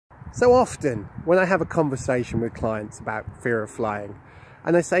So often when I have a conversation with clients about fear of flying,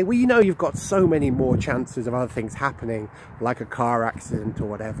 and they say, well, you know, you've got so many more chances of other things happening, like a car accident or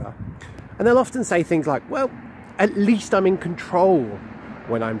whatever. And they'll often say things like, well, at least I'm in control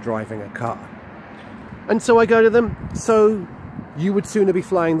when I'm driving a car. And so I go to them, so you would sooner be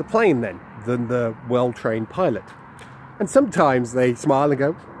flying the plane then than the well-trained pilot? And sometimes they smile and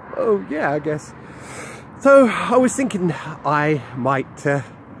go, oh yeah, I guess. So I was thinking I might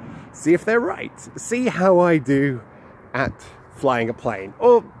see if they're right, see how I do at flying a plane,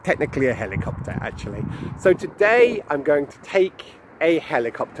 or technically a helicopter actually. So today I'm going to take a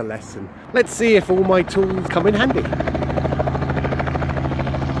helicopter lesson. Let's see if all my tools come in handy.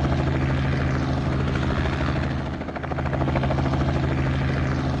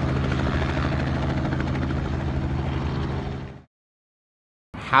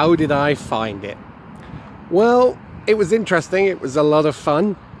 How did I find it? Well, it was interesting. It was a lot of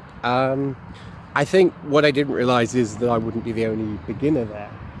fun. I think what I didn't realize is that I wouldn't be the only beginner there.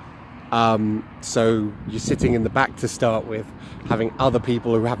 So you're sitting in the back to start with, having other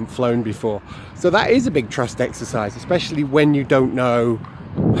people who haven't flown before. So that is a big trust exercise, especially when you don't know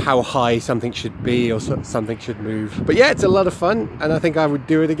how high something should be or something should move. But yeah, it's a lot of fun, and I think I would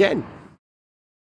do it again.